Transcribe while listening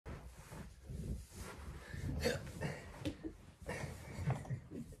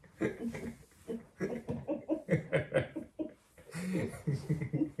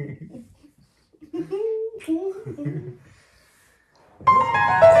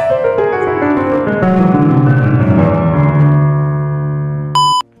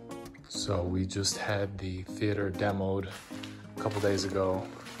just had the theater demoed a couple days ago,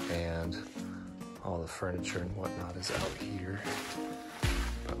 and all the furniture and whatnot is out here.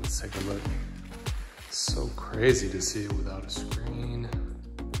 But let's take a look. It's so crazy to see it without a screen.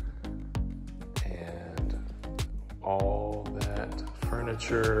 And all that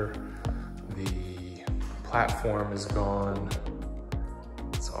furniture, the platform is gone.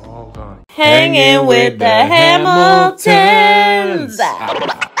 It's all gone. Hanging with the Hamiltons.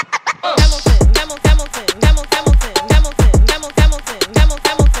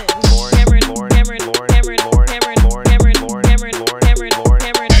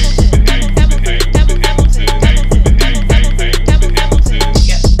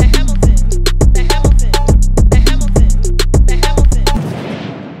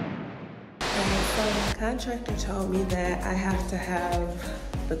 Contractor told me that I have to have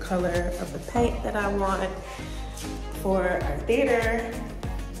the color of the paint that I want for our theater,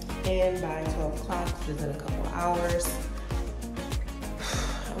 and by 12 o'clock, which is in a couple of hours.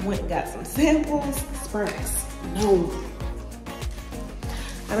 I went and got some samples. Sparx, no.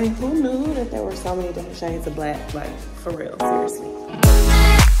 I mean, who knew that there were so many different shades of black? Like, for real, seriously.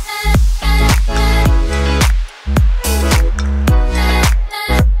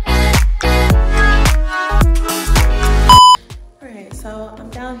 So I'm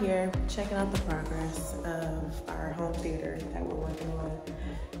down here checking out the progress of our home theater that we're working on.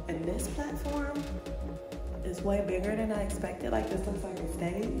 And this platform is way bigger than I expected. Like, this looks like a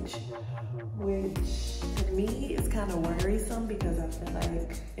stage, which to me is kind of worrisome because I feel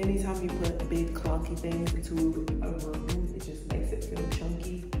like anytime you put big clunky things into a room, it just makes it feel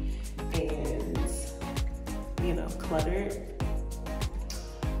chunky and, you know, cluttered.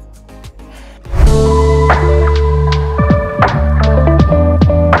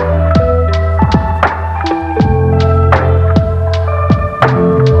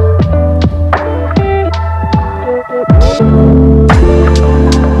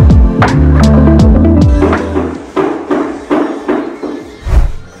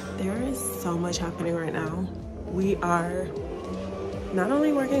 Happening right now. We are not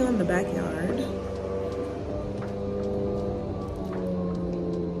only working on the backyard,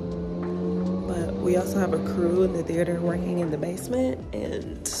 but we also have a crew in the theater working in the basement,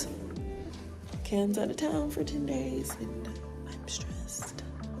 and Ken's out of town for 10 days and I'm stressed.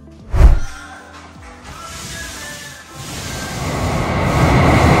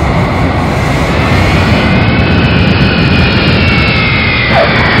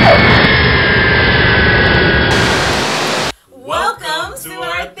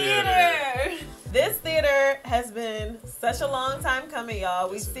 Such a long time coming, y'all.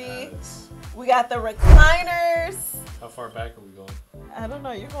 We got the recliners. How far back are we going? I don't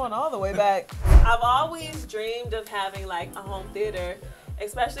know. You're going all the way back. I've always dreamed of having like a home theater,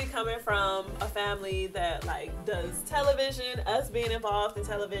 especially coming from a family that like does television, us being involved in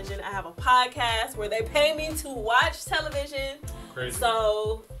television. I have a podcast where they pay me to watch television. Crazy.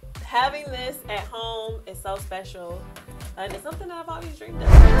 So having this at home is so special. And it's something that I've always dreamed of.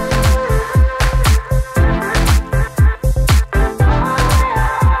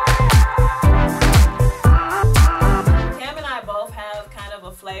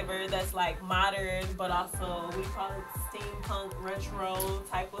 Flavor that's like modern, but also we call it steampunk retro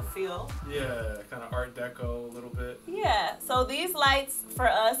type of feel. Yeah, kind of art deco a little bit. Yeah, so these lights for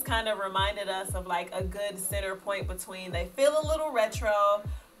us kind of reminded us of like a good center point between, they feel a little retro,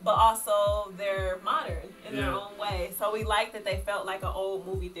 but also they're modern in their own way. So we like that they felt like an old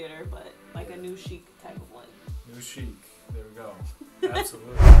movie theater, but like a new chic type of one. New chic, there we go.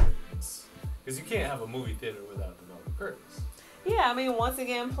 Absolutely. Because you can't have a movie theater without the velvet curtains. Yeah, I mean, once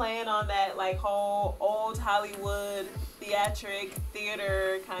again, playing on that like whole old Hollywood theatric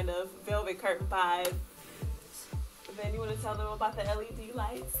theater kind of velvet curtain vibe. But then you want to tell them about the LED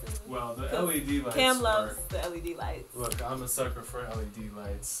lights? Well, the LED lights. Cam loves the LED lights. Look, I'm a sucker for LED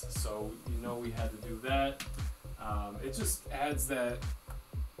lights, so you know we had to do that. It just adds that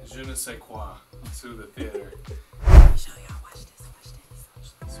je ne sais quoi to the theater. Let me show y'all. Watch this. Watch this.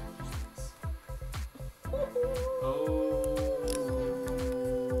 Watch this. Watch this. Oh.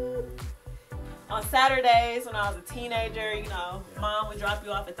 On Saturdays when I was a teenager, you know, mom would drop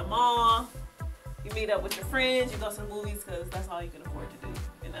you off at the mall. You meet up with your friends, you go to the movies because that's all you can afford to do.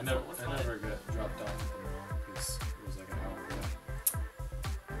 And that's what was fun. I never got dropped off at the mall because it was like an hour away.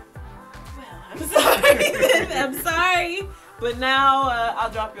 Well, I'm sorry. I'm sorry. But now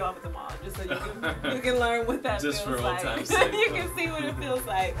I'll drop you off at the mall just so you can learn what that just feels for like. old time's sake. You can see what it feels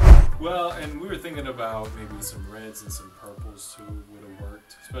like. Well, and we were thinking about maybe some reds and some purples too would have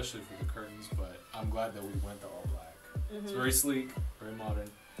worked, especially for the curtains, but I'm glad that we went to all black. It's very sleek, very modern.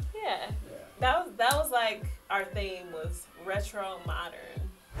 Yeah. That was like our theme was retro modern.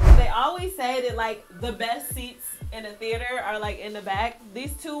 They always say that like the best seats in a theater are like in the back.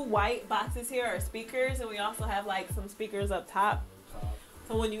 These two white boxes here are speakers, and we also have like some speakers up top.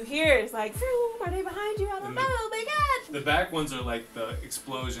 So when you hear it, it's like, are they behind you? I don't know. They got. The back ones are like the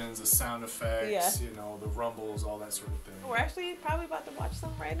explosions, the sound effects, yeah. you know, the rumbles, all that sort of thing. We're actually probably about to watch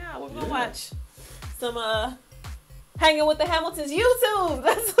some right now. We're gonna watch some Hanging with the Hamiltons YouTube.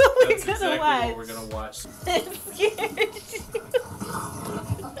 That's what we're gonna exactly watch. What we're gonna watch. It's scared.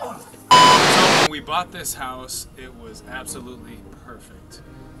 So when we bought this house, it was absolutely perfect.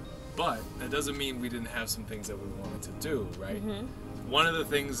 But that doesn't mean we didn't have some things that we wanted to do, right? Mm-hmm. One of the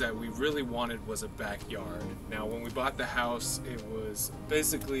things that we really wanted was a backyard. Now, when we bought the house, it was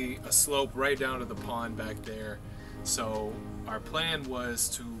basically a slope right down to the pond back there. So our plan was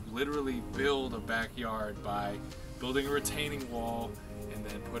to literally build a backyard by building a retaining wall and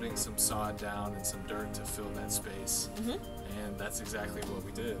then putting some sod down and some dirt to fill that space. Mm-hmm. And that's exactly what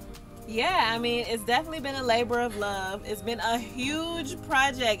we did. Yeah, I mean, it's definitely been a labor of love. It's been a huge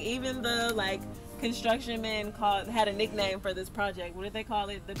project. Even the construction men had a nickname for this project. What did they call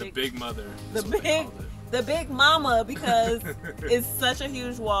it? The big mother. The big mama, because it's such a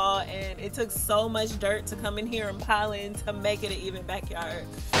huge wall and it took so much dirt to come in here and pile in to make it an even backyard.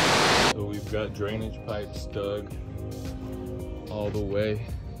 So we've got drainage pipes dug all the way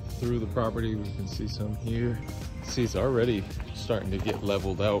through the property. We can see some here. See, it's already starting to get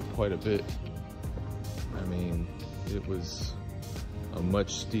leveled out quite a bit. I mean, it was a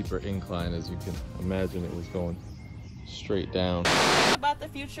much steeper incline, as you can imagine. It was going straight down. About the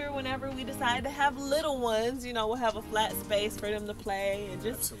future, whenever we decide to have little ones, you know, we'll have a flat space for them to play and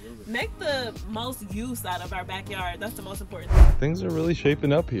just make the most use out of our backyard. That's the most important thing. Things are really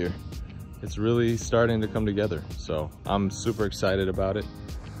shaping up here. It's really starting to come together, so I'm super excited about it.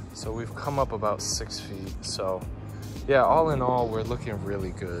 So we've come up about 6 feet, so yeah, all in all, we're looking really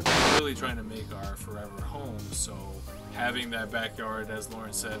good. We're really trying to make our forever home, so having that backyard, as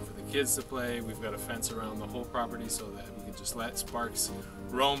Lauren said, for the kids to play. We've got a fence around the whole property so that we can just let Sparx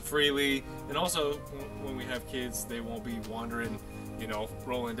roam freely. And also, when we have kids, they won't be wandering, you know,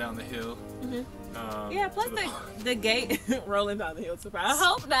 rolling down the hill. Mm-hmm. Yeah, plus the gate rolling down the hill. I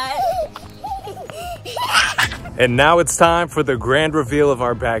hope not. And now it's time for the grand reveal of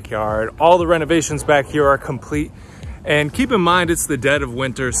our backyard. All the renovations back here are complete. And keep in mind, it's the dead of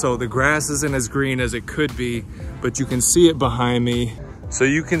winter, so the grass isn't as green as it could be, but you can see it behind me. So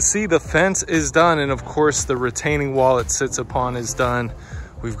you can see the fence is done, and of course the retaining wall it sits upon is done.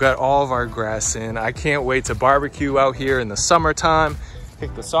 We've got all of our grass in. I can't wait to barbecue out here in the summertime,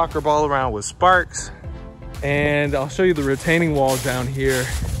 kick the soccer ball around with Sparx. And I'll show you the retaining wall down here.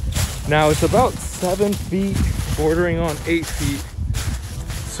 Now it's about 7 feet, bordering on 8 feet.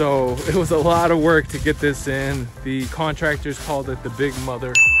 So it was a lot of work to get this in. The contractors called it the big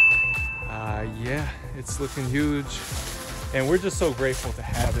mother. Yeah, it's looking huge. And we're just so grateful to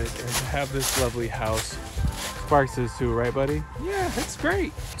have it and to have this lovely house. Sparx is too, right buddy? Yeah, it's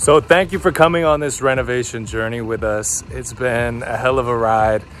great. So thank you for coming on this renovation journey with us. It's been a hell of a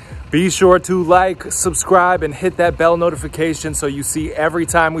ride. Be sure to like, subscribe, and hit that bell notification so you see every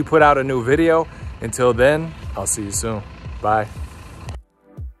time we put out a new video. Until then, I'll see you soon. Bye.